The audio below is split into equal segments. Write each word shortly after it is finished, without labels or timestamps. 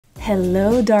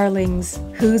Hello darlings!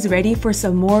 Who's ready for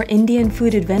some more Indian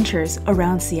food adventures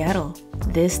around Seattle?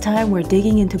 This time we're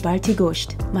digging into Balti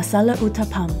Gosht, Masala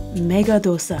Uttapam, Mega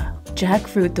Dosa,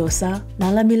 Jackfruit Dosa,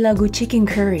 Nalamilagu Chicken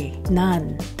Curry,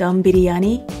 Naan, Dum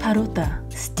Biryani, Parota,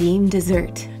 Steamed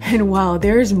Dessert. And wow,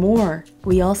 there's more!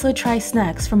 We also try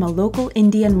snacks from a local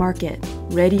Indian market.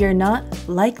 Ready or not,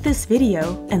 like this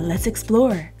video and let's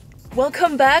explore!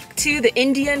 Welcome back to the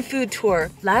Indian food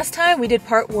tour. Last time we did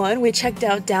part 1, we checked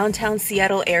out downtown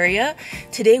Seattle area.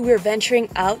 Today we're venturing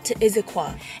out to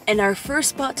Issaquah. And our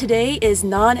first spot today is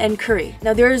Naan and Curry.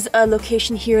 Now there's a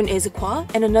location here in Issaquah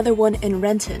and another one in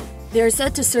Renton. They're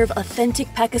said to serve authentic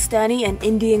Pakistani and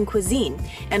Indian cuisine.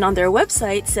 And on their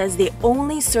website says they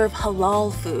only serve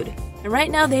halal food. And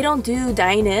right now they don't do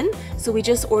dine-in, so we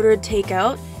just ordered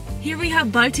takeout. Here we have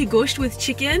Balti Gosht with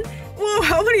chicken. Whoa,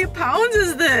 how many pounds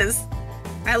is this?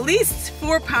 At least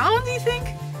 4 pounds, you think?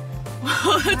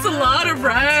 Wow, that's a lot of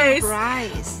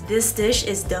rice. This dish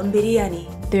is Dum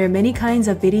Biryani. There are many kinds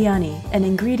of biryani, and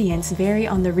ingredients vary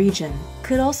on the region.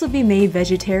 Could also be made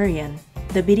vegetarian.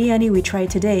 The biryani we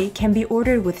tried today can be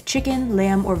ordered with chicken,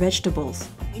 lamb, or vegetables.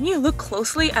 When you look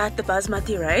closely at the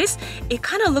basmati rice, it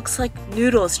kind of looks like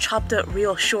noodles chopped up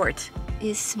real short.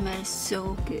 It smells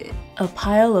so good. A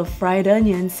pile of fried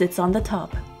onions sits on the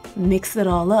top. Mix it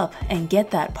all up and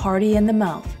get that party in the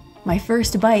mouth. My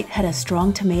first bite had a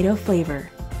strong tomato flavor.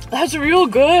 That's real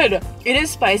good! It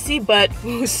is spicy, but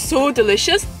it was so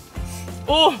delicious.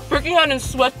 Oh, breaking out in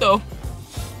sweat though.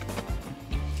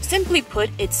 Simply put,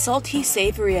 it's salty,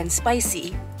 savory, and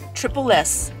spicy. Triple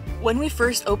S. When we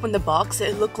first opened the box,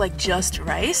 it looked like just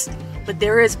rice, but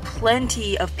there is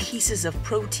plenty of pieces of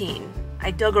protein.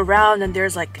 I dug around and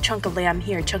there's like a chunk of lamb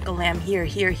here, chunk of lamb here,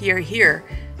 here.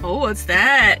 Oh, what's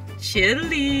that?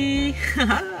 Chili!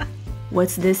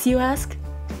 What's this, you ask?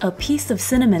 A piece of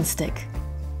cinnamon stick.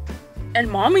 And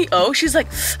Mommy she's like,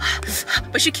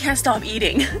 but she can't stop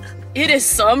eating. It is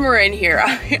summer in here.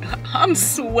 I'm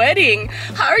sweating.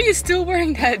 How are you still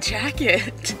wearing that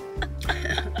jacket?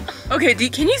 Okay,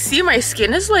 can you see my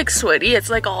skin is like sweaty?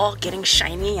 It's like all getting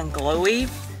shiny and glowy.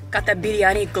 Got that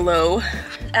biryani glow.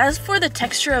 As for the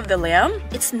texture of the lamb,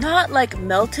 it's not like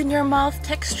melt in your mouth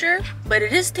texture, but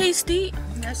it is tasty.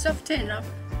 Yeah, soft enough.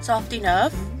 Soft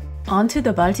enough. Onto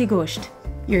the Balti Gosht.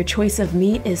 Your choice of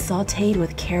meat is sauteed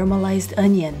with caramelized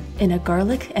onion in a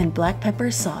garlic and black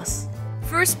pepper sauce.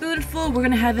 First spoonful, we're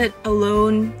gonna have it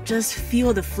alone. Just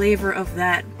feel the flavor of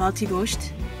that Balti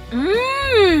Gosht.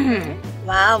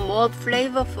 Wow, more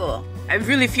flavorful. I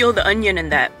really feel the onion in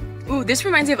that. Ooh, this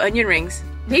reminds me of onion rings.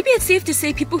 Maybe it's safe to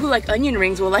say people who like onion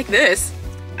rings will like this.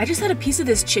 I just had a piece of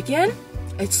this chicken.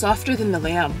 It's softer than the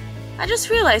lamb. I just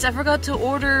realized I forgot to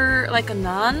order like a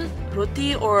naan,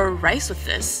 roti, or rice with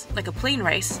this. Like a plain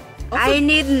rice. Also, I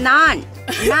need naan.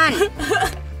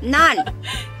 Naan.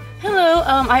 Hello,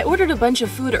 I ordered a bunch of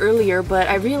food earlier, but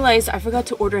I realized I forgot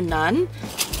to order naan.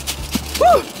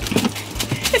 Woo!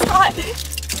 It's hot!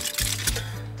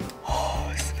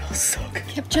 Oh, it smells so good.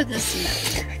 Capture the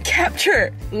smell.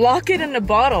 Capture! Lock it in a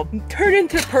bottle. Turn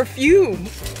into perfume.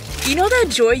 You know that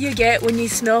joy you get when you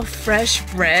smell fresh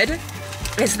bread?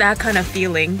 It's that kind of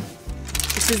feeling.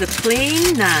 This is a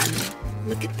plain naan.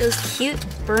 Look at those cute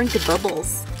burnt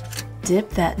bubbles. Dip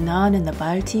that naan in the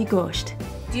Balti Gosht.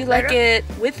 Do you like it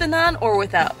with the naan or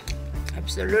without?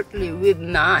 Absolutely with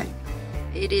naan.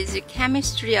 It is a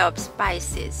chemistry of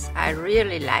spices. I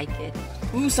really like it.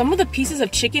 Ooh, some of the pieces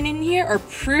of chicken in here are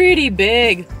pretty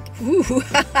big. Ooh.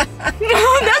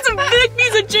 That's a big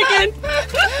piece of chicken!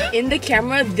 In the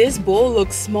camera, this bowl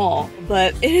looks small,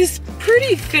 but it is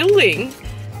pretty filling.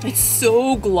 It's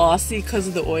so glossy because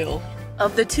of the oil.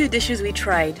 Of the 2 dishes we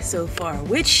tried so far,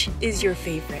 which is your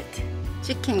favorite?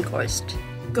 Chicken ghost.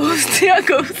 Ghost? Yeah,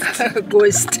 ghost.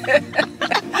 Ghost.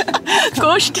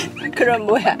 Gosht. 그럼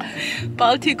뭐야?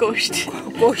 Balti Gosht.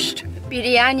 Ghost.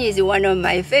 Biryani is one of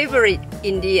my favorite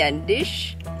Indian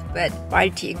dish, but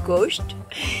Balti Gosht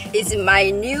is my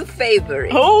new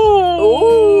favorite.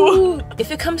 Oh! Ooh.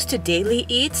 If it comes to daily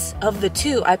eats, of the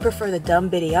 2, I prefer the Dum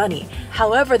Biryani.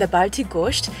 However, the Balti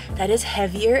Gosht, that is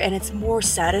heavier and it's more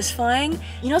satisfying.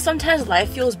 You know, sometimes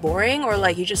life feels boring or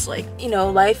like you just like, you know,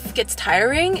 life gets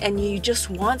tiring and you just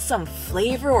want some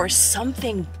flavor or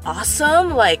something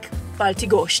awesome like Balti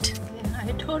Gosht. Yeah,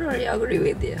 I totally agree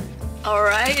with you.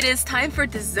 Alright, it is time for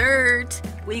dessert.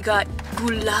 We got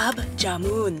gulab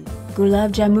jamun.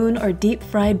 Gulab jamun are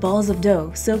deep-fried balls of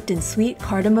dough soaked in sweet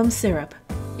cardamom syrup.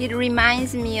 It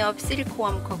reminds me of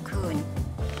silkworm cocoon.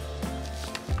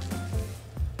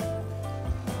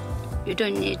 You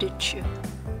don't need to chew.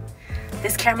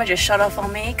 This camera just shut off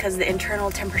on me because the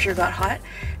internal temperature got hot.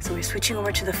 So we're switching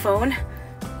over to the phone.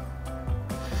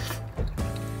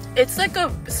 It's like a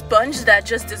sponge that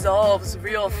just dissolves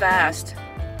real fast.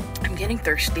 I'm getting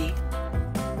thirsty.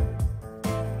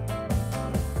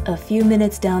 A few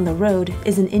minutes down the road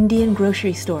is an Indian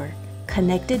grocery store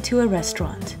connected to a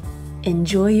restaurant.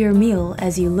 Enjoy your meal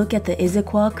as you look at the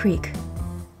Issaquah Creek.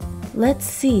 Let's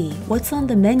see what's on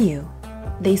the menu.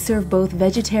 They serve both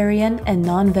vegetarian and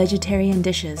non-vegetarian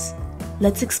dishes.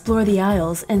 Let's explore the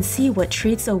aisles and see what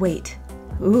treats await.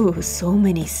 Ooh, so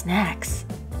many snacks.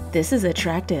 This is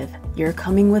attractive. You're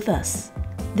coming with us.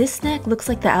 This snack looks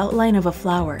like the outline of a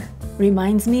flower.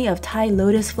 Reminds me of Thai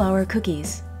lotus flower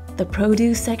cookies. The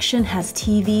produce section has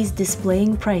TVs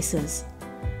displaying prices.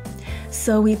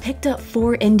 So we picked up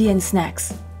 4 Indian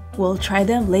snacks. We'll try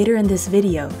them later in this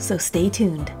video, so stay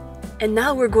tuned. And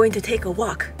now we're going to take a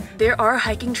walk. There are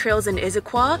hiking trails in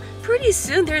Issaquah. Pretty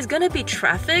soon there's gonna be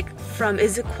traffic from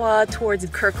Issaquah towards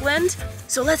Kirkland.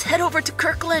 So let's head over to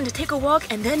Kirkland to take a walk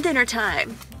and then dinner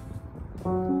time.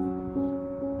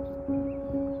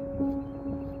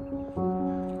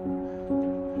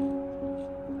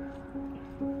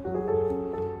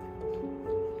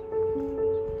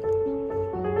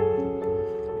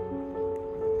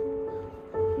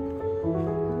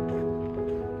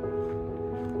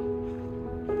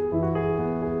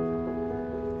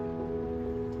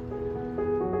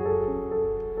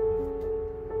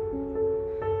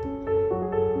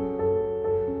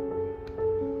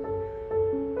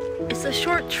 It's a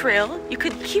short trail. You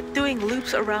could keep doing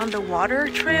loops around the water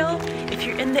trail if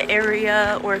you're in the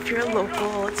area or if you're a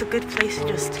local. It's a good place to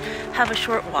just have a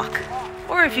short walk.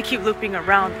 Or if you keep looping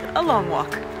around, a long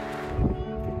walk.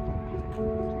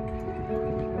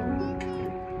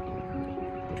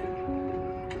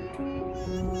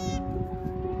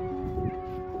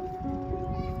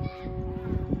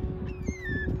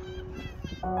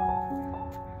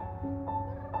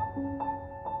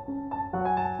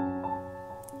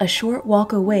 A short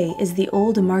walk away is the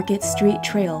Old Market Street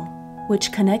Trail,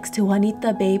 which connects to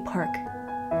Juanita Beach Park.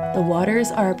 The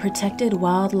waters are a protected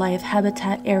wildlife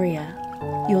habitat area.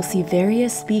 You'll see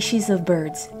various species of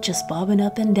birds just bobbing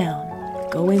up and down,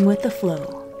 going with the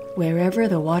flow, wherever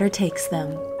the water takes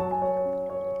them.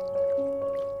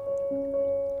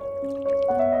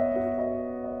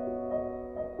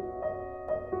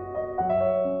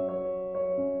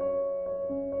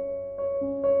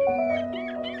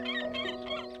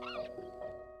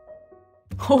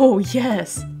 Oh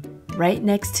yes! Right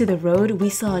next to the road, we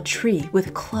saw a tree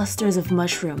with clusters of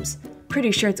mushrooms.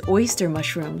 Pretty sure it's oyster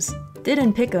mushrooms.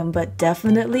 Didn't pick them, but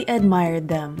definitely admired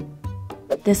them.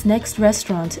 This next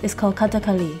restaurant is called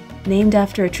Kathakali, named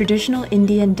after a traditional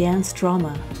Indian dance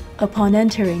drama. Upon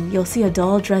entering, you'll see a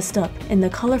doll dressed up in the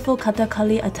colorful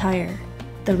Kathakali attire.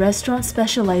 The restaurant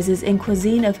specializes in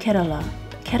cuisine of Kerala.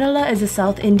 Kerala is a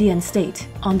South Indian state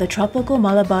on the tropical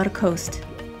Malabar coast.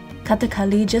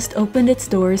 Kathakali just opened its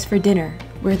doors for dinner.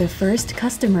 We're the first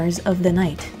customers of the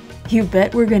night. You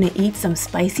bet we're gonna eat some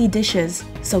spicy dishes,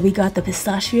 so we got the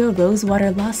pistachio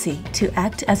rosewater lassi to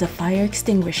act as a fire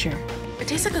extinguisher. It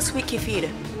tastes like a sweet kefir.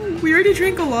 We already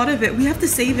drank a lot of it. We have to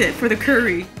save it for the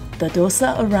curry. The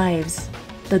dosa arrives.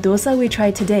 The dosa we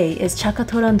tried today is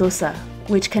chakatoran dosa,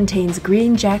 which contains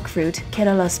green jackfruit,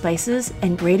 Kerala spices,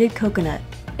 and grated coconut.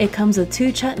 It comes with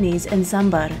 2 chutneys and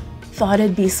sambar. Thought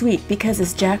it'd be sweet because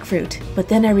it's jackfruit, but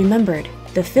then I remembered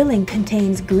the filling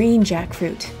contains green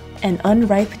jackfruit, and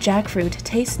unripe jackfruit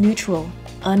tastes neutral.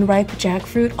 Unripe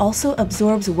jackfruit also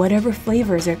absorbs whatever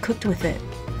flavors are cooked with it.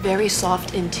 Very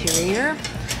soft interior.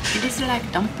 It is like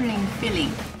dumpling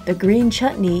filling. The green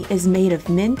chutney is made of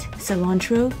mint,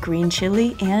 cilantro, green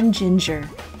chili, and ginger.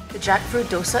 The jackfruit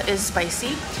dosa is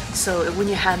spicy, so when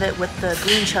you have it with the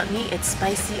green chutney, it's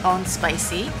spicy on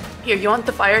spicy. Here, you want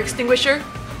the fire extinguisher?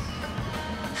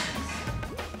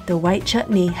 The white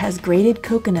chutney has grated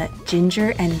coconut,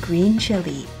 ginger, and green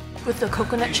chili. With the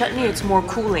coconut chutney, it's more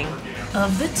cooling.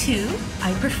 Of the two,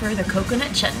 I prefer the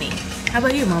coconut chutney. How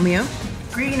about you, Maurya?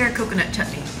 Green or coconut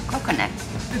chutney? Coconut.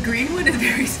 The green one is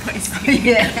very spicy.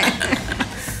 Yeah.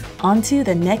 On to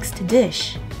the next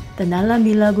dish. The Nala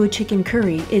Milagu chicken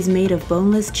curry is made of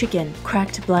boneless chicken,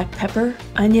 cracked black pepper,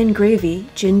 onion gravy,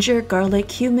 ginger, garlic,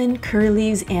 cumin, curry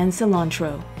leaves, and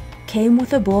cilantro. Came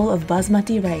with a bowl of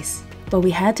basmati rice, but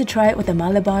we had to try it with a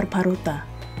Malabar parota.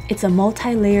 It's a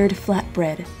multi-layered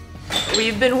flatbread.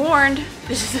 We've been warned.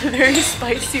 This is a very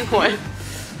spicy one.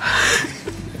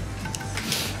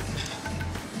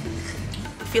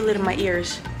 Feel it in my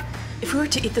ears. If we were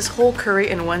to eat this whole curry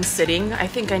in one sitting, I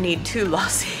think I need 2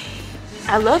 lassi.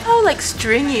 I love how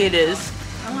stringy it is.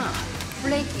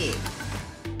 Flaky.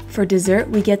 For dessert,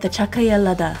 we get the chaka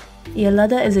yalada.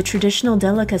 Yalada is a traditional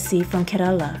delicacy from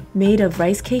Kerala, made of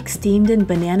rice cake steamed in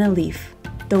banana leaf.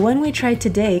 The one we tried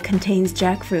today contains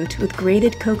jackfruit with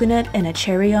grated coconut and a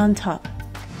cherry on top.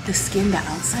 The skin, the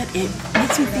outside, it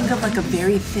makes me think of like a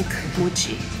very thick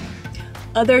mochi.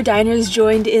 Other diners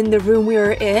joined in the room we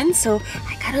were in, so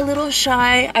I got a little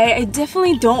shy. I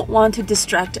definitely don't want to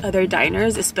distract other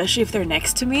diners, especially if they're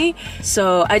next to me.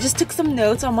 So I just took some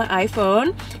notes on my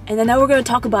iPhone, and then now we're going to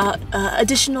talk about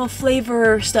additional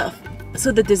flavor stuff.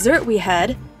 So the dessert we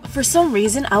had, for some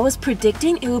reason, I was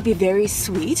predicting it would be very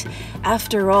sweet.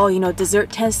 After all, you know, dessert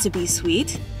tends to be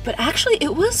sweet. But actually,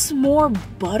 it was more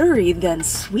buttery than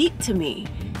sweet to me.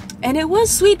 And it was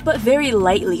sweet, but very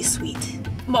lightly sweet.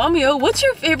 Maurya, what's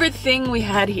your favorite thing we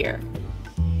had here?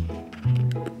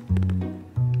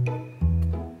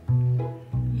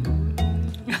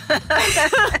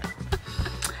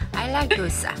 I like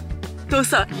dosa.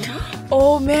 Dosa.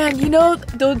 Oh man, you know,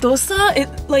 the dosa, it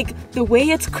like the way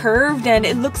it's curved and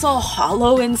it looks all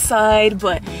hollow inside,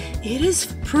 but it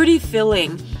is pretty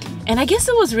filling. And I guess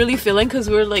it was really filling because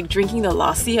we were like drinking the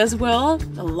lassi as well.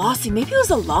 The lassi, maybe it was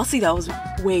the lassi that was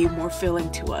way more filling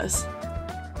to us.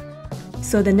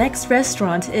 So the next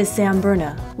restaurant is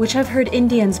Sampurna, which I've heard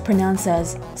Indians pronounce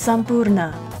as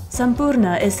Sampurna.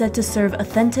 Sampurna is said to serve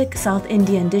authentic South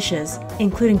Indian dishes,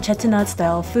 including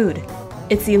Chettinad-style food.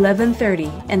 It's 11:30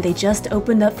 and they just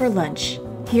opened up for lunch.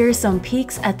 Here are some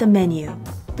peeks at the menu.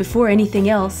 Before anything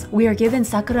else, we are given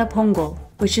sakura pongal,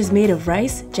 which is made of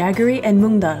rice, jaggery, and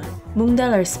mung dal. Mung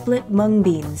dal are split mung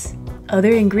beans.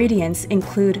 Other ingredients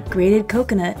include grated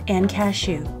coconut and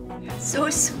cashew. So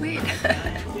sweet.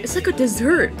 It's like a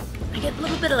dessert. I get a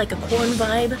little bit of like a corn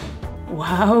vibe.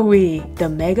 Wowee, the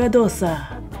mega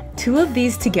dosa. 2 of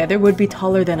these together would be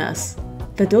taller than us.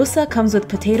 The dosa comes with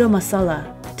potato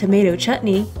masala, tomato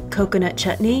chutney, coconut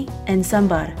chutney, and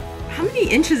sambar. How many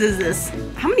inches is this?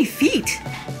 How many feet?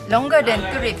 Longer than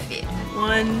 3 feet.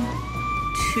 1,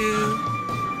 2,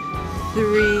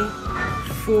 3,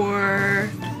 4,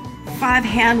 5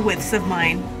 hand widths of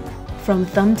mine. From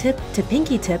thumb tip to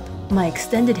pinky tip, my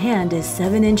extended hand is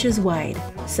 7 inches wide.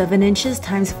 7 inches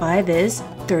times 5 is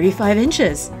 35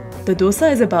 inches. The dosa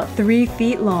is about 3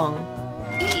 feet long.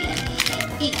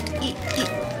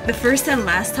 The first and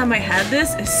last time I had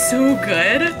this is so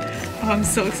good. Oh, I'm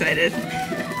so excited.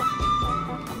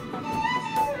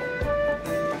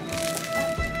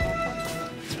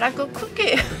 It's like a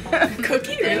cookie.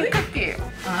 Cookie, really? Cookie.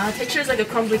 Texture is like a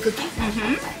crumbly cookie.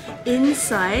 Mm-hmm.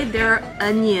 Inside there are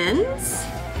onions.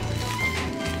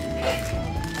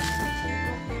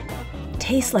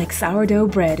 Tastes like sourdough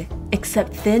bread,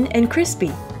 except thin and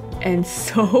crispy. And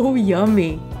so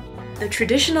yummy. The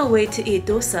traditional way to eat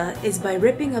dosa is by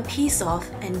ripping a piece off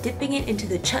and dipping it into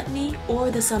the chutney or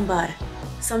the sambar.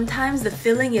 Sometimes the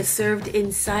filling is served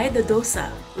inside the dosa,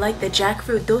 like the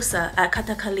jackfruit dosa at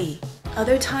Katakali.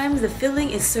 Other times the filling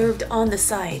is served on the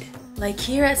side, like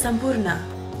here at Sampurna,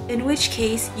 in which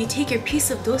case you take your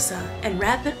piece of dosa and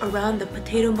wrap it around the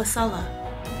potato masala.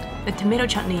 The tomato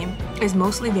chutney is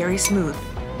mostly very smooth,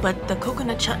 but the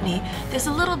coconut chutney, there's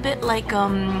a little bit like,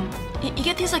 you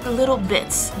get these like little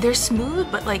bits. They're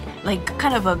smooth, but like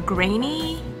kind of a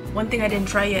grainy. One thing I didn't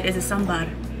try yet is a sambar.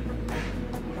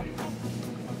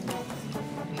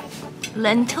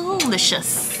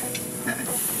 Lentilicious.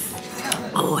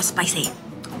 Oh, spicy.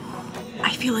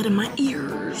 I feel it in my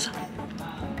ears.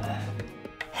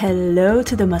 Hello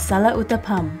to the masala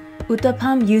uttapam.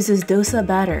 Uttapam uses dosa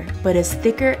batter, but is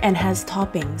thicker and has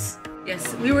toppings.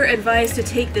 Yes, we were advised to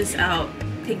take this out.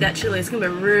 Take that chili, it's gonna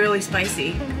be really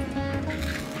spicy.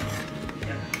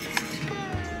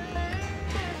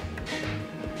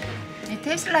 It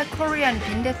tastes like Korean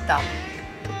빈대떡.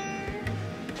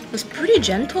 It's pretty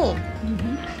gentle.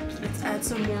 Let's add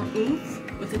some more oomph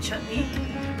with the chutney.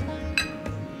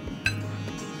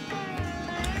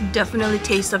 Definitely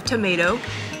taste of tomato.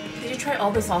 Did you try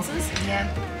all the sauces? Yeah.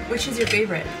 Which is your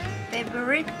favorite?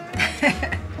 Favorite?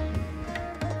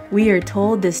 We are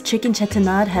told this chicken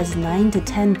chettinad has 9 to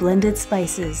 10 blended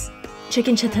spices.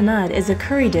 Chicken chettinad is a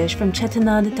curry dish from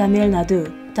Chettinad, Tamil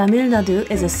Nadu. Tamil Nadu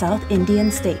is a South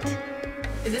Indian state.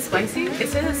 Is it spicy? It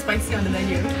says it's spicy on the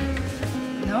menu.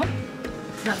 No?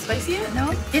 It's not spicy yet?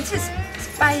 No? It is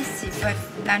spicy, but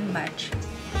not much.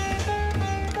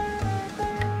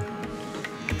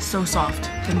 So soft,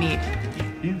 the meat.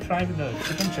 You try with the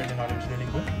chicken chettinad, it's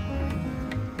really good.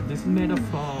 This is made of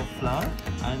flour,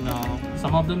 and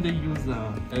some of them they use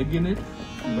egg in it,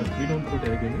 but we don't put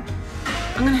egg in it.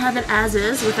 I'm gonna have it as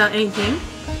is without anything.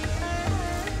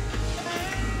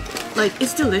 Like,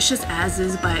 it's delicious as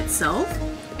is by itself.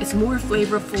 It's more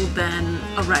flavorful than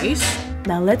a rice.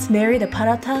 Now let's marry the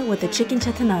paratha with the chicken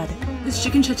chettinad. This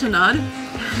chicken chettinad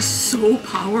is so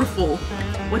powerful.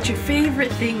 What's your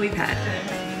favorite thing we've had?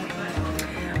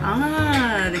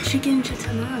 Ah, the chicken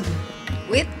chittanag.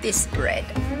 with this bread.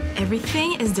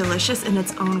 Everything is delicious in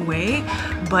its own way,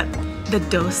 but the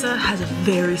dosa has a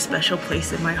very special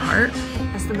place in my heart.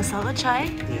 That's the masala chai,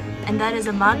 Yeah. and that is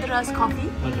a Madras coffee.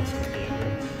 Madras coffee.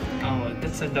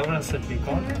 That's a Davaras that we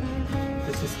call.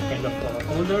 This is kind of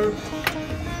older,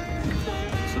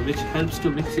 so which helps to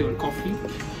mix your coffee,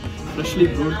 freshly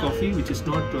brewed coffee, which is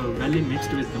not well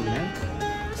mixed with the milk.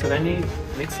 So when you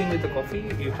mixing with the coffee,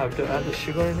 you have to add the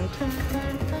sugar in it.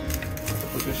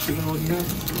 Put your sugar on here,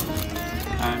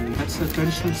 and that's the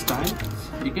traditional style.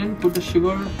 You can put the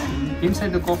sugar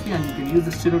inside the coffee, and you can use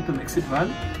the syrup to mix it well.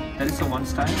 That is the one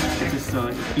style, which is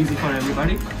easy for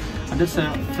everybody. And that's a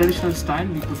traditional style.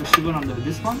 We put the sugar on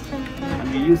this one, and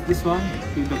we use this one.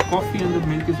 The coffee and the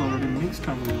milk is already mixed,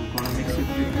 and we're gonna mix it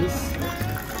with this.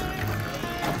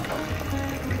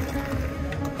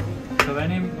 So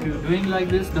when you're doing like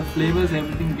this, the flavors,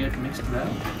 everything get mixed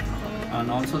well,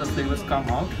 and also the flavors come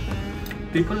out.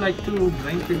 People like to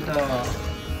drink with the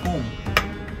foam,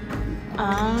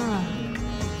 Ah.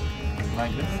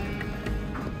 like this.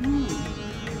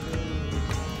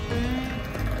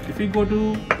 If you go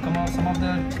to some of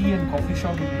the tea and coffee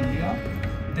shop in India,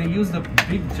 they use the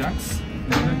big jugs,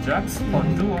 for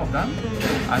 2 of them,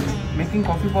 and making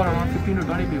coffee for around 15 to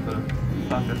 20 people.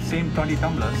 From the same 20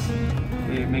 tumblers,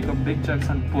 they make a big jugs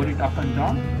and pour it up and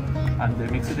down, and they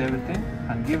mix it everything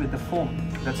and give it the foam.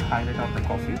 That's highlight of the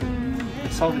coffee. They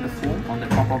serve with the foam on the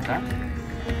top of that.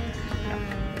 Yeah.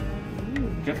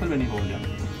 Careful when you hold it.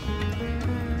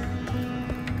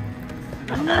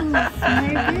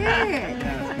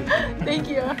 Thank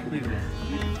you. Please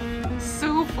do.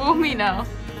 So foamy now.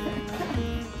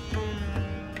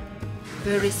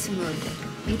 Very smooth.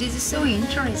 It is so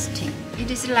interesting.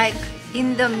 It is like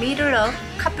in the middle of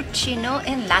cappuccino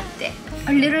and latte.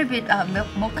 A little bit of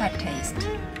mocha taste.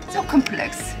 So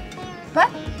complex, but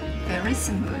very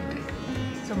smooth.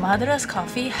 So Madras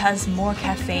coffee has more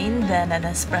caffeine than an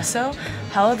espresso.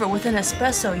 However, with an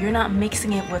espresso, you're not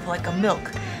mixing it with like a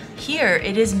milk. Here,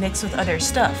 it is mixed with other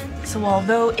stuff. So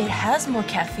although it has more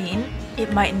caffeine,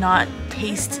 it might not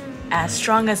taste as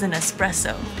strong as an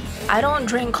espresso. I don't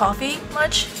drink coffee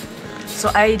much, so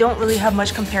I don't really have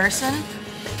much comparison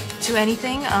to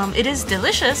anything. It is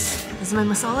delicious. This is my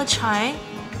masala chai.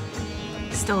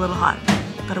 Still a little hot.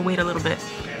 Gotta wait a little bit.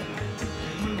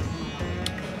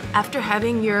 After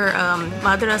having your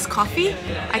Madras coffee,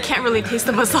 I can't really taste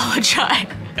the masala chai.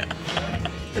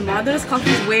 The Madras coffee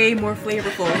is way more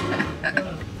flavorful.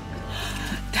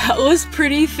 That was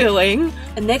pretty filling.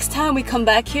 And next time we come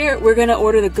back here, we're gonna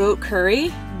order the goat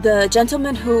curry. The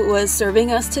gentleman who was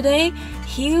serving us today,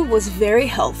 he was very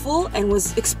helpful and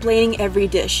was explaining every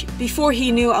dish. Before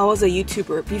he knew I was a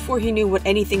YouTuber, before he knew what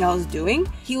anything I was doing,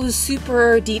 he was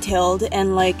super detailed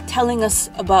and like telling us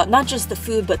about not just the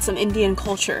food, but some Indian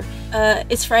culture.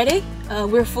 It's Friday,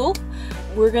 we're full.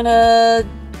 We're gonna...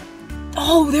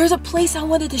 Oh, there's a place I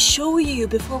wanted to show you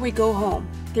before we go home.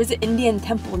 There's an Indian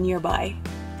temple nearby.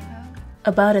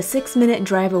 About a 6-minute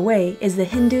drive away is the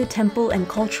Hindu Temple and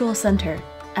Cultural Center.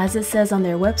 As it says on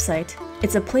their website,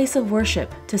 it's a place of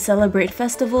worship to celebrate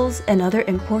festivals and other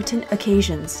important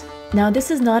occasions. Now,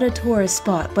 this is not a tourist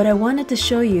spot, but I wanted to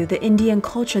show you the Indian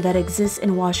culture that exists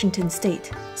in Washington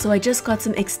State. So I just got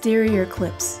some exterior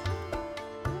clips.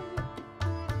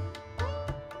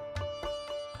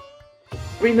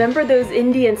 Remember those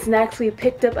Indian snacks we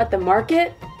picked up at the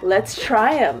market? Let's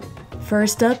try them!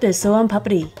 First up is soan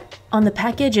papdi. On the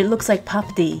package it looks like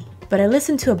papdi, but I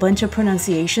listened to a bunch of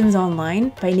pronunciations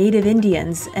online by native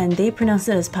Indians and they pronounce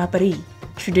it as papri.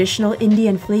 Traditional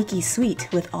Indian flaky sweet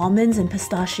with almonds and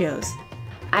pistachios.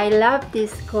 I love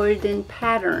this golden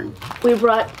pattern. We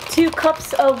brought 2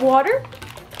 cups of water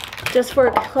just for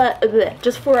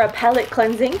a palate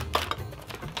cleansing.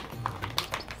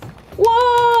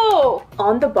 Whoa!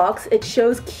 On the box it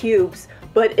shows cubes,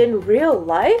 but in real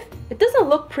life it doesn't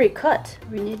look pre-cut.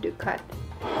 We need to cut.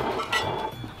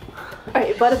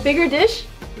 Alright, bought a bigger dish.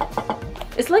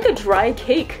 It's like a dry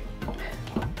cake.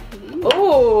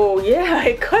 Oh yeah,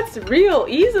 it cuts real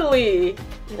easily.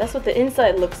 And that's what the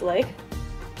inside looks like.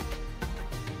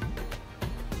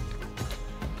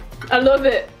 I love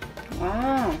it.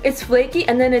 Wow. It's flaky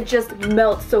and then it just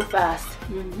melts so fast.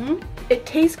 It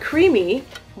tastes creamy,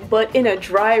 but in a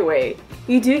dry way.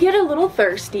 You do get a little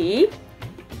thirsty.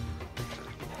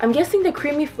 I'm guessing the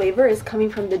creamy flavor is coming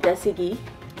from the desi ghee.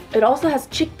 It also has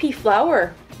chickpea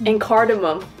flour and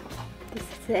cardamom. This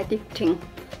is addicting.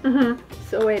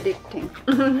 So addicting.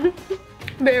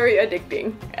 Very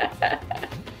addicting.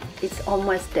 It's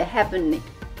almost heavenly.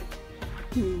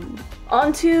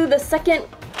 On to the second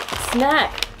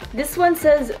snack. This one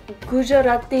says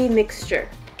Gujarati mixture.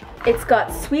 It's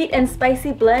got sweet and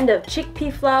spicy blend of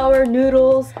chickpea flour,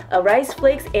 noodles, rice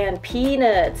flakes, and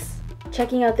peanuts.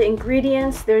 Checking out the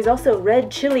ingredients, there's also red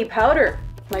chili powder.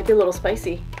 Might be a little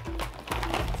spicy.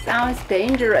 Sounds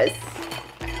dangerous.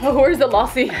 Oh, where's the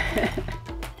lassi?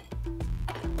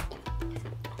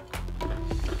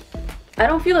 I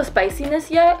don't feel the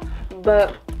spiciness yet,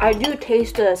 but I do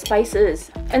taste the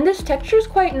spices. And this texture is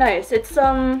quite nice.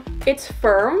 It's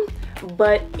firm,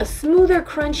 but a smoother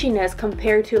crunchiness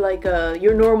compared to like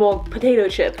your normal potato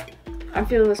chip. I'm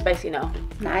feeling the spicy now.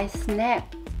 Nice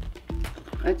snack.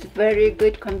 It's very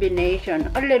good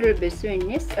combination. A little bit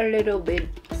sweetness, a little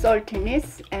bit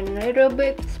saltiness, and a little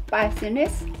bit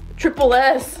spiciness. Triple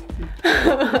S.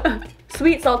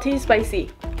 Sweet, salty, spicy.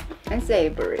 And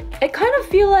savory. I kind of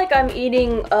feel like I'm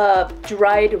eating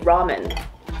dried ramen,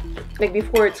 like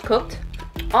before it's cooked.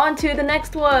 On to the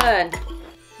next one.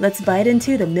 Let's bite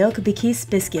into the milk bikis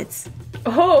biscuits.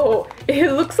 Oh,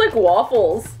 it looks like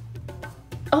waffles.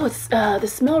 Oh, it's the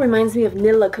smell reminds me of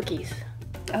Nilla cookies.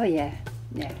 Oh yeah,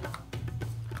 yeah.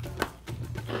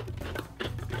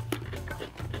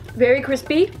 Very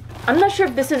crispy. I'm not sure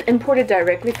if this is imported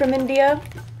directly from India.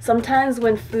 Sometimes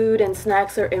when food and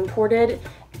snacks are imported,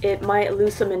 it might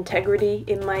lose some integrity.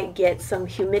 It might get some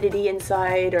humidity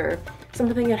inside or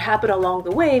something that happened along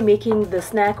the way, making the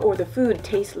snack or the food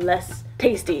taste less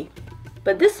tasty.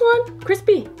 But this one,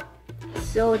 crispy.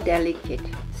 So delicate.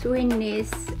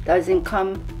 Sweetness doesn't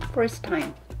come first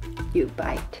time you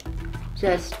bite.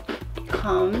 Just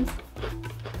comes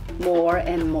more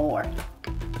and more.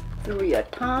 Through your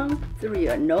tongue, through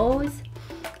your nose.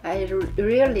 I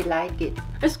really like it.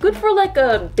 It's good for like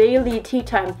a daily tea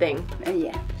time thing.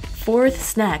 Yeah. Fourth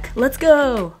snack, let's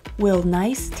go! Will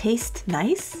nice taste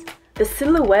nice? The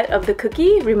silhouette of the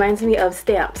cookie reminds me of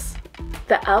stamps.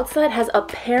 The outside has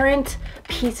apparent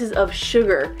pieces of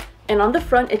sugar, and on the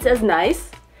front it says nice.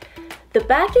 The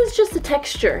back is just a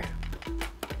texture.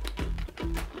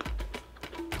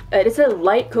 It's a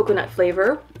light coconut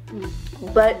flavor,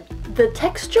 but the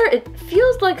texture, it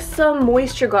feels like some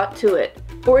moisture got to it.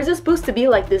 Or is it supposed to be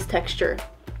like this texture?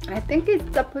 I think it's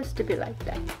supposed to be like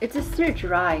that. It's still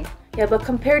dry. Yeah, but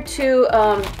compared to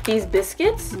these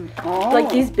biscuits, like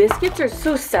these biscuits are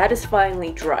so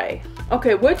satisfyingly dry.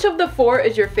 Okay, which of the four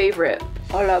is your favorite?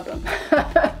 All of them.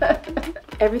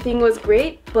 Everything was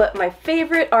great, but my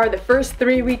favorite are the first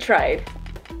three we tried.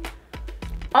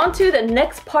 On to the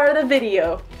next part of the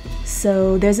video.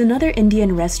 So there's another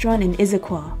Indian restaurant in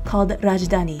Issaquah called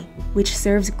Rajdhani, which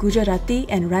serves Gujarati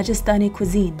and Rajasthani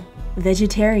cuisine,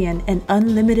 vegetarian and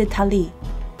unlimited thali.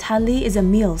 Thali is a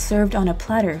meal served on a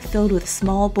platter filled with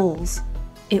small bowls.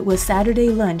 It was Saturday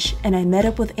lunch and I met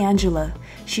up with Angela.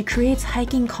 She creates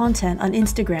hiking content on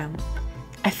Instagram.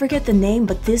 I forget the name,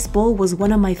 but this bowl was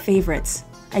one of my favorites.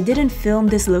 I didn't film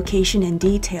this location in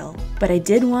detail, but I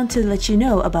did want to let you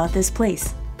know about this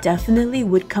place. Definitely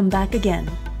would come back again.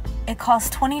 It costs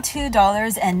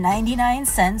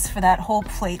 $22.99 for that whole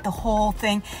plate, the whole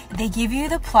thing. They give you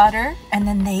the platter and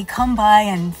then they come by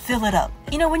and fill it up.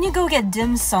 You know, when you go get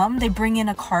dim sum, they bring in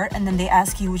a cart and then they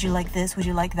ask you, would you like this, would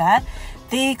you like that?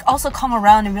 They also come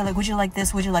around and be like, would you like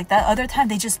this, would you like that? Other time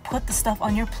they just put the stuff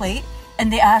on your plate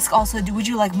and they ask also, would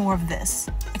you like more of this?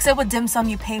 Except with dim sum,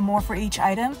 you pay more for each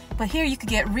item, but here you could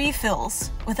get refills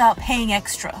without paying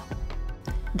extra.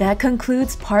 That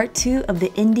concludes part 2 of the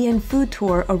Indian food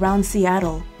tour around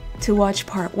Seattle. To watch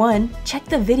part 1, check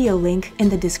the video link in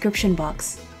the description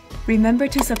box. Remember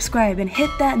to subscribe and hit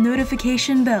that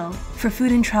notification bell. For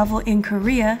food and travel in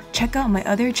Korea, check out my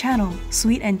other channel,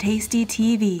 Sweet and Tasty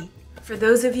TV. For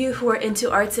those of you who are into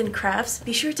arts and crafts,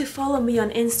 be sure to follow me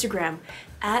on Instagram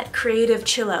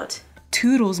 @CreativeChillout.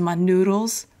 Toodles, my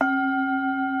noodles.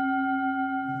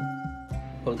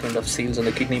 All kind of seals on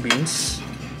the kidney beans.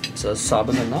 It's a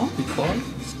sabanana, we call.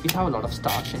 It have a lot of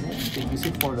starch in it. They use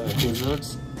it for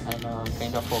desserts and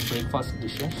kind of breakfast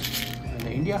dishes. And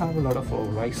India have a lot of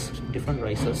rice, different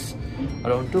rices.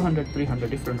 Around 200-300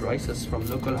 different rices from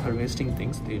local harvesting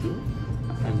things they do.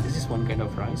 And this is one kind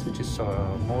of rice which is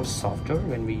more softer.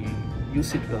 When we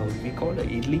use it, we call it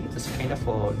idli. It's kind of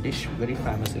a dish very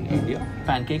famous in India.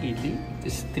 Pancake idli.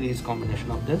 This is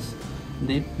combination of this.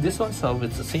 This one served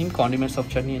with the same condiments of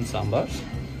chutney and sambars.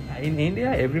 In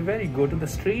India, everywhere you go to the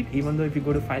street, even though if you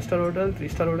go to 5-star hotel,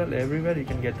 3-star hotel, everywhere you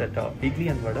can get that idli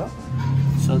and vada.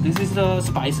 So this is the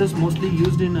spices mostly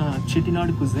used in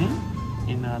Chettinad cuisine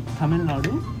in Tamil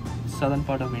Nadu, southern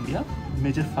part of India.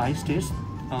 Major 5 states,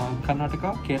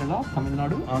 Karnataka, Kerala, Tamil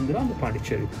Nadu, Andhra and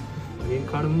Pondicherry. Green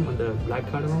cardamom and the black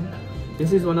cardamom.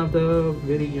 This is one of the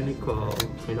very unique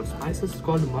kind of spices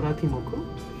called Marathi Moko.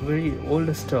 Very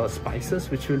oldest spices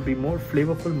which will be more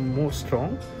flavorful, more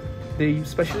strong. they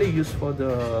especially use for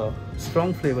the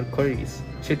strong flavor curries.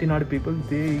 Chettinad people,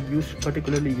 they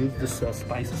particularly use this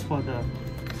spices for the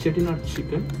Chettinad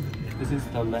chicken. This is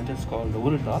the lentils called the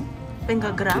urad dal.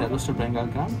 Bengal gram. Yeah, roasted Bengal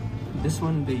gram. This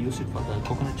one they use it for the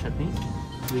coconut chutney.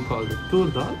 We call it tur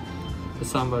dal. The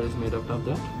sambar is made out of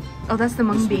that. Oh, that's the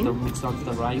mung bean. Mixed out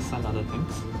the rice and other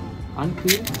things.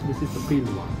 Unpeeled, this is the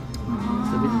peeled one.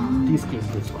 So we de-steam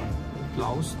this one.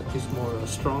 Laos is more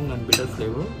strong and bitter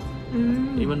flavor.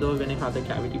 Even though when I had the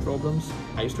cavity problems,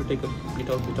 I used to take a bit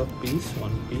of piece,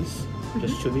 one piece,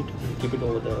 just chew it and keep it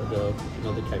over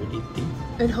the cavity teeth.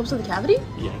 It helps with the cavity?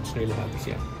 Yeah, it really helps.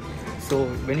 Yeah. So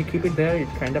when you keep it there,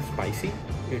 it's kind of spicy.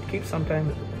 It keeps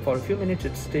sometimes for a few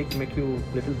minutes. Make you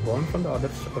little burn from the other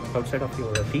outside of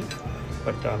your teeth.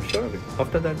 But I'm sure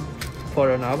after that, for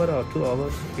an hour or 2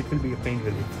 hours, it will be a pain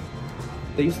relief.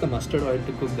 They use the mustard oil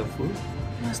to cook the food.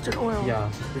 Mustard oil. Yeah.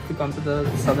 If you come to the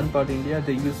southern part of India,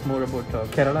 they use more about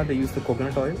Kerala. They use the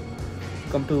coconut oil.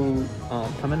 Come to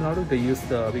Tamil Nadu, they use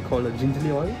we call it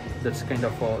gingerly oil. That's kind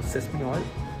of sesame oil.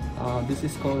 This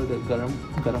is called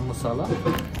garam masala.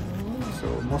 So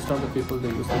most of the people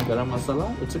they use the garam masala.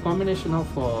 It's a combination of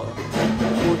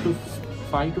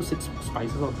 5 to 6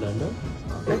 spices of blender.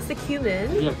 That's the cumin.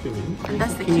 Yeah, cumin. And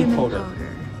that's the cumin powder.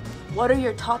 What are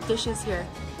your top dishes here?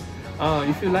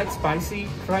 If you like spicy,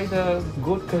 try the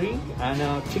goat curry and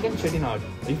chicken chettinad.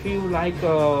 If you like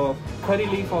curry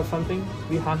leaf or something,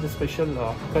 we have the special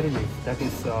curry leaf. That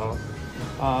is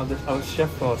our chef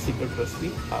secret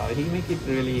recipe. He make it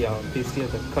really tasty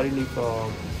as a curry leaf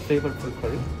flavorful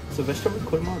curry. So vegetable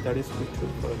kurma, that is good too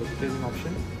for a vegetarian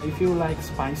option. If you like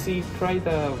spicy, try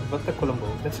the Vatta Colombo.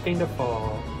 That's kind of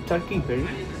turkey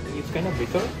berry. It's kind of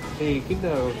bitter. They keep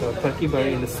the turkey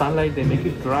berry in the sunlight, they make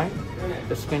it dry.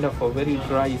 That's kind of a very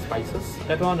dry spices.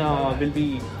 That one will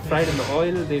be fried in the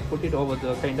oil. They put it over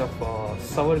the kind of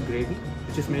sour gravy,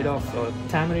 which is made of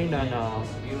tamarind and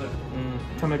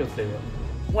tomato flavor.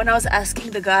 When I was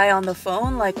asking the guy on the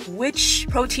phone, like, which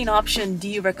protein option do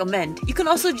you recommend? You can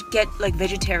also get like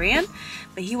vegetarian,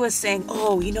 but he was saying,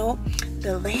 oh, you know,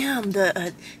 the lamb,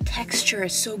 the texture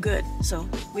is so good. So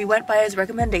we went by his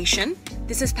recommendation.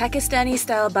 This is Pakistani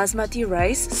style basmati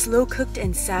rice, slow cooked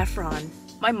in saffron.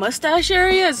 My mustache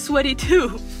area is sweaty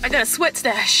too. I got a sweat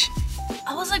stash.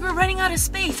 I was like, we're running out of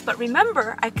space, but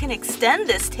remember, I can extend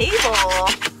this table.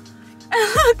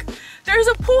 And look, there's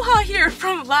a poha here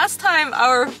from last time,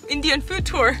 our Indian food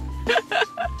tour.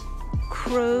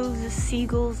 Crows,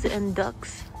 seagulls, and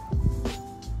ducks.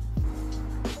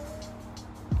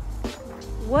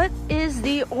 What is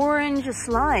the orange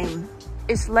slime?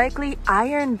 It's likely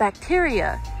iron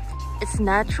bacteria. It's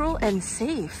natural and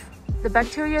safe. The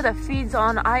bacteria that feeds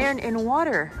on iron in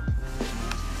water.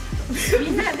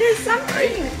 Yeah, there's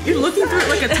something. You're looking through it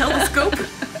like a telescope.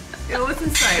 Yeah, what's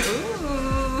inside?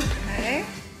 Ooh. Okay.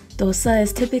 Dosa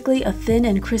is typically a thin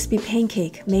and crispy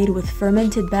pancake made with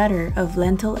fermented batter of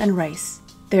lentil and rice.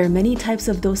 There are many types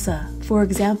of dosa. For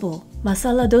example,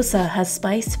 masala dosa has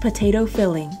spiced potato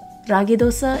filling. Ragi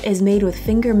dosa is made with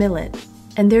finger millet.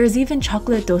 And there is even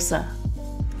chocolate dosa.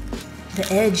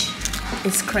 The edge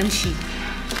is crunchy.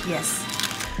 Yes.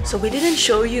 So we didn't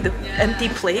show you the empty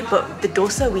plate, but the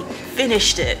dosa, we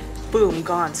finished it. Boom,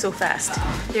 gone so fast.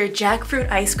 Their jackfruit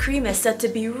ice cream is said to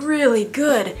be really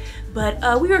good, but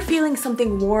we were feeling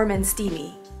something warm and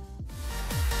steamy.